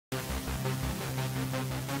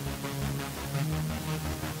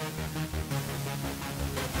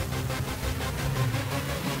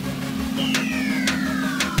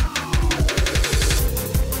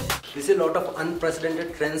lot of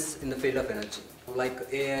unprecedented trends in the field of energy, like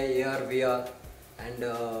AI, AR, VR,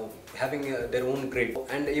 and having their own grid.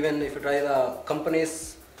 And even if you try the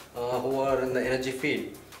companies who are in the energy field,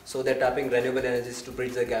 so they're tapping renewable energies to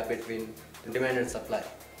bridge the gap between demand and supply.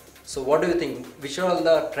 So what do you think? Which are all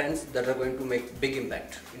the trends that are going to make big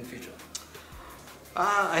impact in future?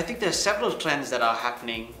 I think there are several trends that are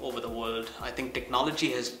happening over the world. I think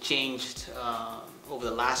technology has changed over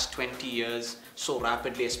the last 20 years so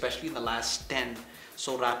rapidly, especially in the last 10,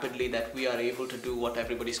 so rapidly that we are able to do what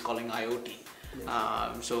everybody's calling IoT.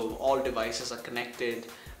 So all devices are connected.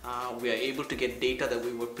 We are able to get data that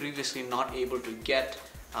we were previously not able to get.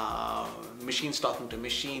 Machines talking to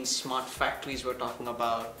machines, smart factories we're talking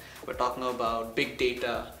about big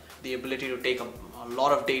data, the ability to take a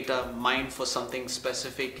lot of data, mine for something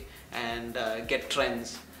specific and get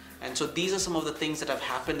trends. And so these are some of the things that have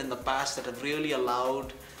happened in the past that have really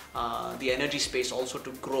allowed the energy space also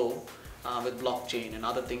to grow with blockchain and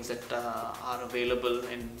other things that are available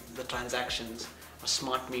in the transactions.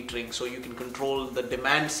 Smart metering, so you can control the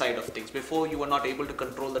demand side of things. Before, you were not able to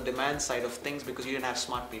control the demand side of things because you didn't have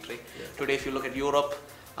smart metering. Yeah. Today, if you look at Europe,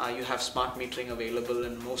 you have smart metering available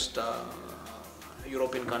in most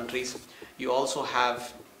European countries. You also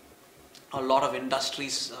have a lot of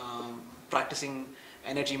industries practicing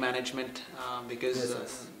energy management because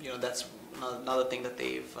that's another thing that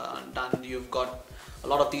they've done. You've got a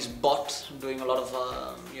lot of these bots doing a lot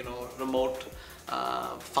of remote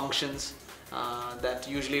functions that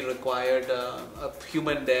usually required a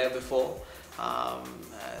human there before.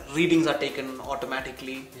 Readings are taken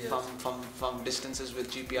automatically from distances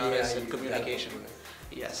with GPRS and communication.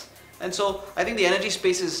 Yes. And so I think the energy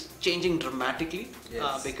space is changing dramatically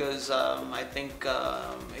because I think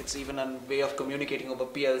it's even a way of communicating over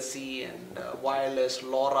PLC and wireless,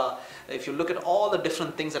 LoRa. If you look at all the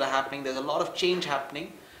different things that are happening, there's a lot of change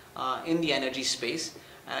happening in the energy space.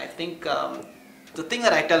 And I think the thing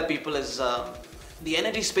that I tell people is the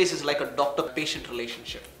energy space is like a doctor-patient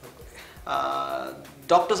relationship.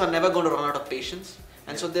 Doctors are never going to run out of patients.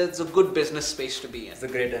 And so there's a good business space to be in. It's a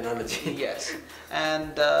great analogy. Yes.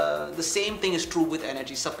 And the same thing is true with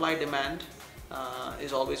energy. Supply demand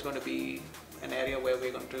is always going to be an area where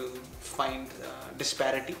we're going to find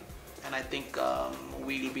disparity. And I think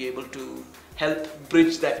we'll be able to help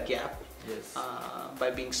bridge that gap by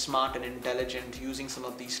being smart and intelligent, using some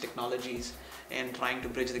of these technologies and trying to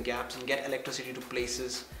bridge the gaps and get electricity to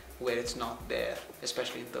places where it's not there,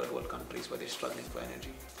 especially in third world countries where they're struggling for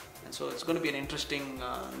energy. And so it's going to be an interesting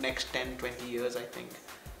next 10, 20 years, I think,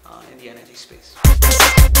 in the energy space.